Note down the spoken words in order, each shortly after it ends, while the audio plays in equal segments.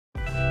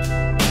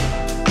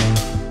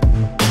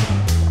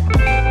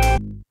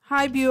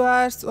Hi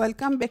viewers,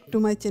 welcome back to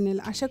my channel.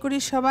 আশা করি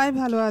সবাই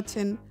ভালো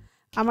আছেন।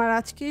 আমার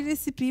আজকের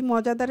রেসিপি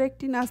মজাদার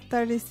একটি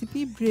নাস্তার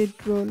রেসিপি, ব্রেড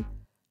রোল।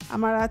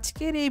 আমার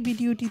আজকের এই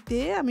ভিডিওটিতে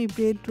আমি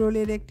ব্রেড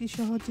রোলের একটি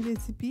সহজ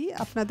রেসিপি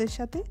আপনাদের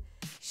সাথে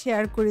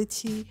শেয়ার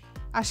করেছি।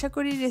 আশা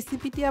করি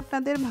রেসিপিটি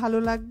আপনাদের ভালো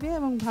লাগবে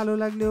এবং ভালো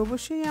লাগলে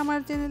অবশ্যই আমার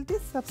চ্যানেলটি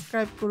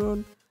সাবস্ক্রাইব করুন।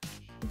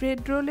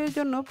 ব্রেড রোলের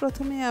জন্য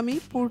প্রথমে আমি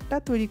পুরটা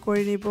তৈরি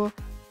করে নেব।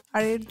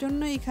 আর এর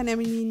জন্য এখানে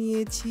আমি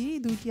নিয়েছি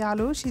 2টি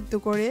আলু সিদ্ধ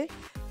করে,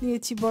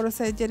 নিয়েছি বড়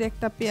সাইজের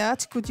একটা পেঁয়াজ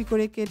কুচি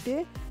করে কেটে,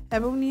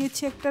 এবং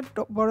নিয়েছি একটা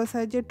বড়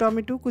সাইজের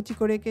টমেটো কুচি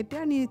করে কেটে,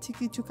 আর নিয়েছি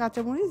কিছু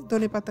কাঁচামরিচ,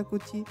 ধনেপাতা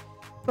কুচি।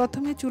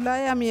 প্রথমে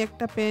চুলায় আমি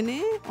একটা প্যানে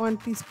 1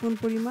 টিস্পুন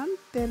পরিমাণ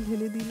তেল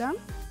ঢেলে দিলাম।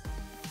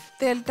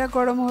 তেলটা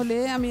গরম হলে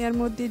আমি এর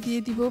মধ্যে দিয়ে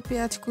দিব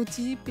পেঁয়াজ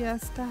কুচি।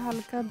 পেঁয়াজটা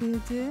হালকা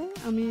ভেজে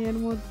আমি এর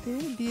মধ্যে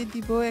দিয়ে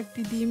দিব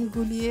একটি ডিম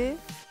গুলিয়ে।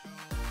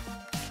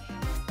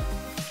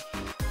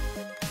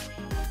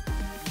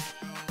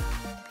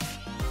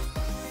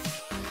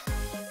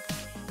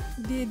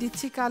 দিয়ে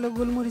দিচ্ছি কালো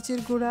গোলমরিচের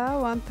গুঁড়া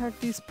 1/3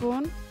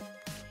 টিস্পুন।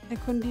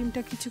 এখন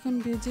ডিমটা কিছুক্ষণ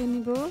ভেজে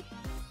নিব।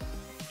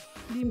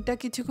 ডিমটা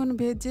কিছুক্ষণ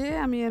ভেজে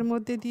আমি এর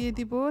মধ্যে দিয়ে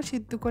দিব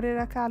সিদ্ধ করে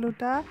রাখা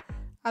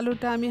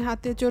আলুটা আমি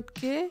হাতে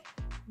চটকে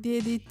দিয়ে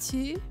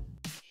দিচ্ছি।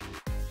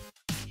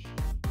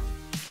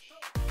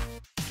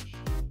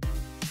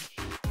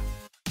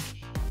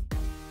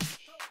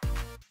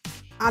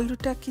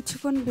 আলুটা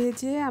কিছুক্ষণ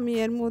ভেজে আমি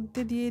এর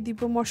মধ্যে দিয়ে দিব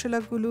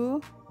মশলাগুলো।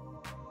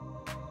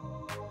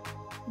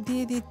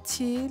 দিয়ে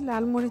দিচ্ছি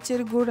লাল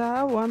মরিচের গুঁড়া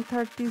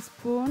 1/3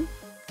 টিস্পুন,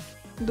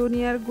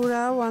 ধনিয়ার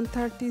গুঁড়া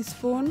 1/3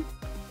 টিস্পুন,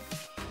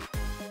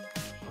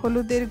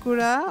 হলুদের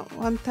গুঁড়া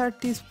 1/3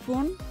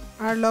 টিস্পুন,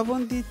 আর লবণ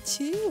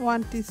দিচ্ছি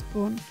 1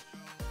 টিস্পুন।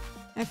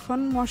 এখন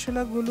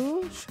মশলাগুলো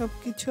সব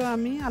কিছু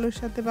আমি আলুর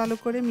সাথে ভালো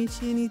করে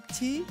মিশিয়ে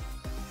নিচ্ছি।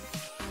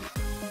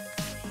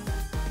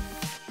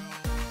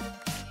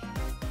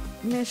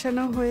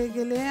 মেশানো হয়ে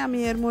গেলে আমি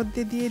এর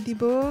মধ্যে দিয়ে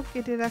দিব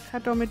কেটে রাখা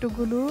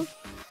টমেটোগুলো,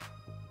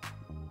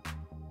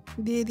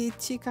 দিয়ে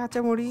দিচ্ছি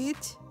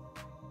কাঁচামরিচ,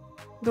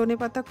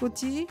 ধনেপাতা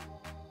কুচি।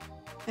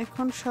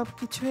 এখন সব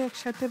কিছু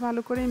একসাথে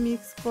ভালো করে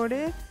মিক্স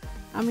করে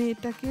আমি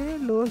এটাকে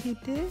লো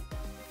হিটে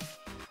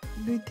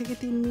 2 থেকে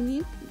 3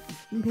 মিনিট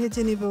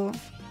ভেজে নেব।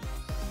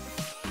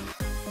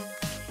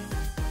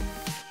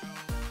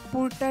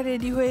 পুরটা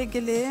রেডি হয়ে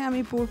গেলে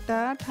আমি পুরটা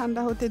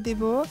ঠান্ডা হতে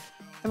দেব,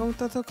 এবং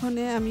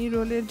ততক্ষণে আমি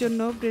রোলের জন্য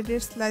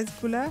ব্রেডের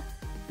স্লাইসগুলা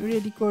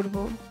রেডি করব।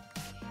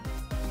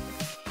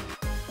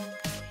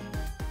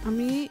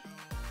 আমি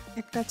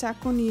একটা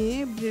চাকু নিয়ে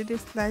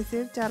ব্রেডের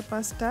স্লাইসের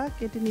 4-5টা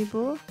কেটে নিব।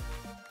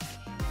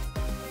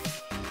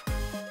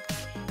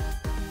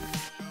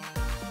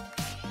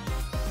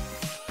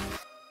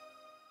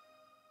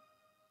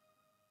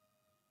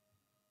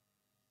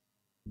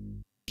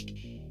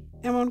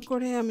 এমন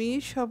করে আমি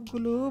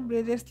সবগুলো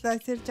ব্রেডের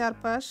স্লাইসের 4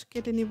 পাশ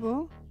কেটে নিব।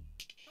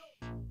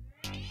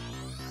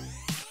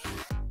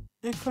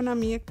 এখন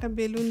আমি একটা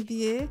বেলুন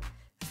দিয়ে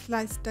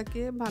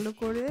স্লাইসটাকে ভালো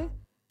করে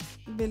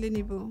বেলে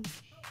নিব।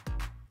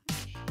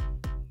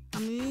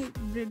 আমি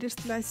ব্রেডের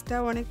স্লাইসটা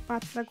অনেক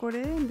পাতলা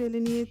করে বেলে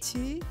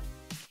নিয়েছি।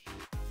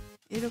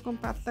 এরকম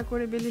পাতলা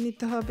করে বেলে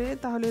নিতে হবে,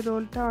 তাহলে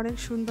রোলটা অনেক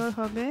সুন্দর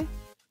হবে।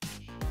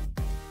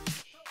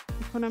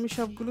 এখন আমি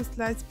সবগুলো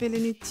স্লাইস বেলে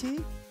নিচ্ছি।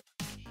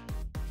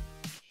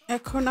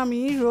 এখন আমি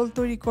রোল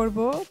তৈরি করব।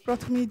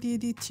 প্রথমেই দিয়ে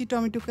দিচ্ছি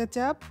টমেটো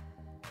কেচাপ,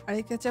 আর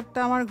এই কেচাপটা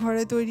আমার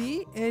ঘরে তৈরি,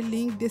 এর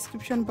লিংক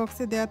ডেসক্রিপশন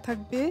বক্সে দেওয়া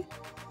থাকবে।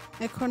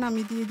 এখন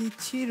আমি দিয়ে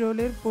দিচ্ছি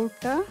রোলের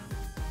পুরটা।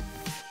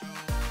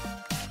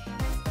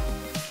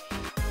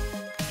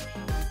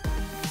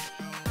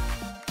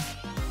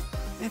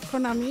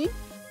 এখন আমি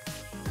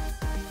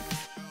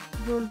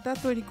রোলটা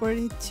তৈরি করে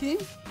নিচ্ছি।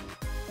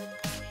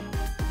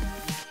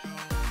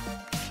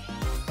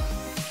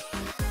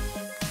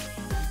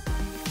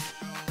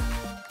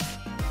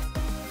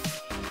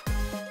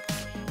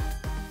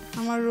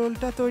 আমার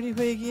রোলটা তৈরি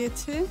হয়ে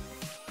গিয়েছে।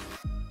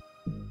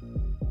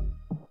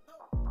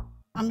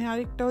 আমি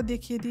আরেকটাও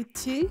দেখিয়ে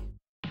দিচ্ছি।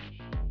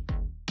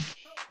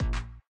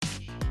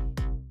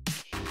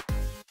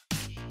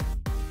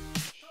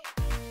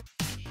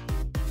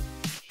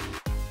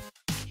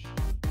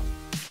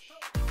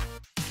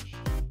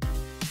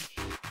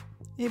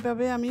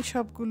 এভাবে আমি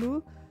সবগুলো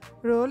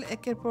রোল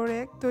একের পর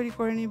এক তৈরি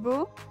করে নিব।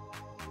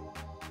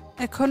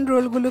 এখন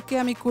রোলগুলোকে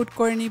আমি কোট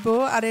করে নিব,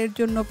 আর এর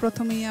জন্য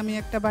প্রথমেই আমি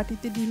একটা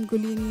বাটিতে ডিম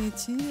গলিয়ে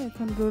নিয়েছি।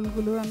 এখন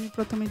রোলগুলো আমি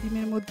প্রথমে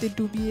ডিমের মধ্যে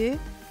ডুবিয়ে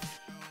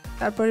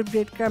তারপরে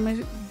ব্রেড ক্রাম্ব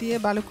দিয়ে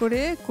ভালো করে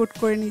কোট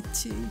করে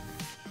নিচ্ছি।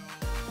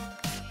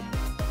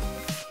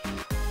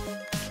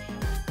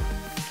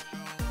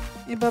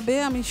 এভাবে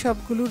আমি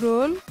সবগুলো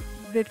রোল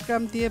ব্রেড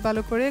ক্রাম্ব দিয়ে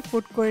ভালো করে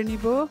কোট করে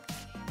নিব।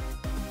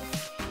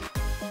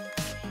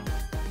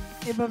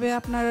 এভাবে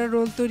আপনারা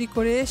রোল তৈরি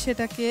করে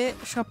সেটাকে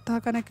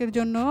সপ্তাহখানেকের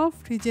জন্য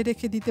ফ্রিজে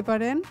রেখে দিতে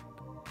পারেন।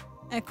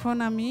 এখন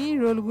আমি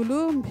রোলগুলো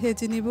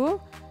ভেজে নিব,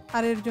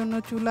 আর এর জন্য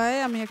চুলায়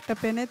আমি একটা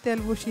প্যানে তেল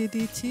বসিয়ে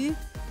দিয়েছি।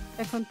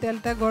 এখন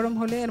তেলটা গরম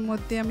হলে এর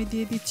মধ্যে আমি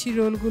দিয়ে দিচ্ছি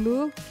রোলগুলো।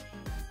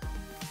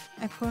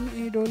 এখন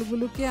এই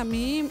রোলগুলোকে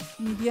আমি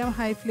মিডিয়াম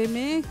হাই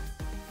ফ্লেমে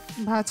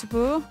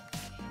ভাজবো।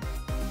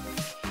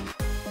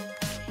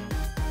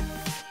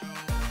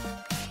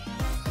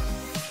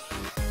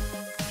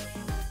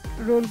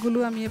 রোলগুলো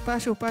আমি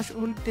এপাশ ওপাশ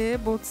উল্টে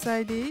বোথ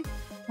সাইডেই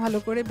ভালো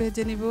করে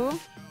ভেজে নিব।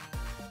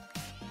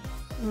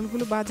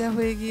 রোলগুলো ভাজা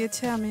হয়ে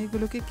গিয়েছে, আমি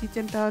এগুলোকে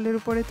কিচেন টাওয়ালের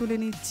উপরে তুলে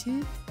নিচ্ছি।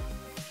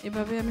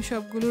 এভাবে আমি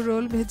সবগুলো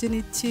রোল ভেজে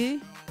নিচ্ছি।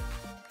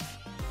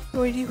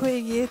 তৈরি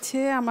হয়ে গিয়েছে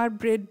আমার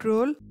ব্রেড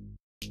রোল।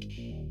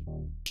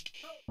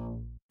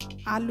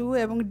 আলু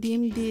এবং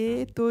ডিম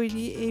দিয়ে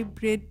তৈরি এই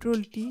ব্রেড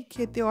রোলটি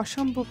খেতে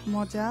অসম্ভব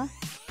মজা।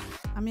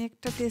 আমি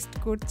একটা টেস্ট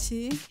করছি।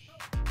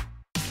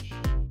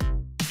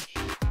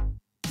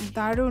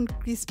 দারুণ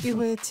ক্রিস্পি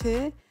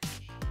হয়েছে।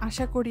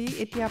 আশা করি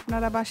এটি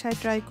আপনারা বাসায়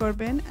ট্রাই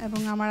করবেন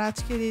এবং আমার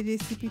আজকের এই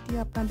রেসিপিটি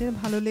আপনাদের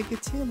ভালো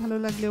লেগেছে। ভালো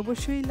লাগলে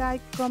অবশ্যই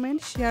লাইক,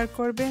 কমেন্ট, শেয়ার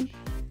করবেন।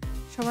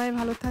 সবাই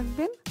ভালো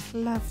থাকবেন।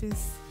 আল্লাহ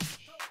হাফিজ।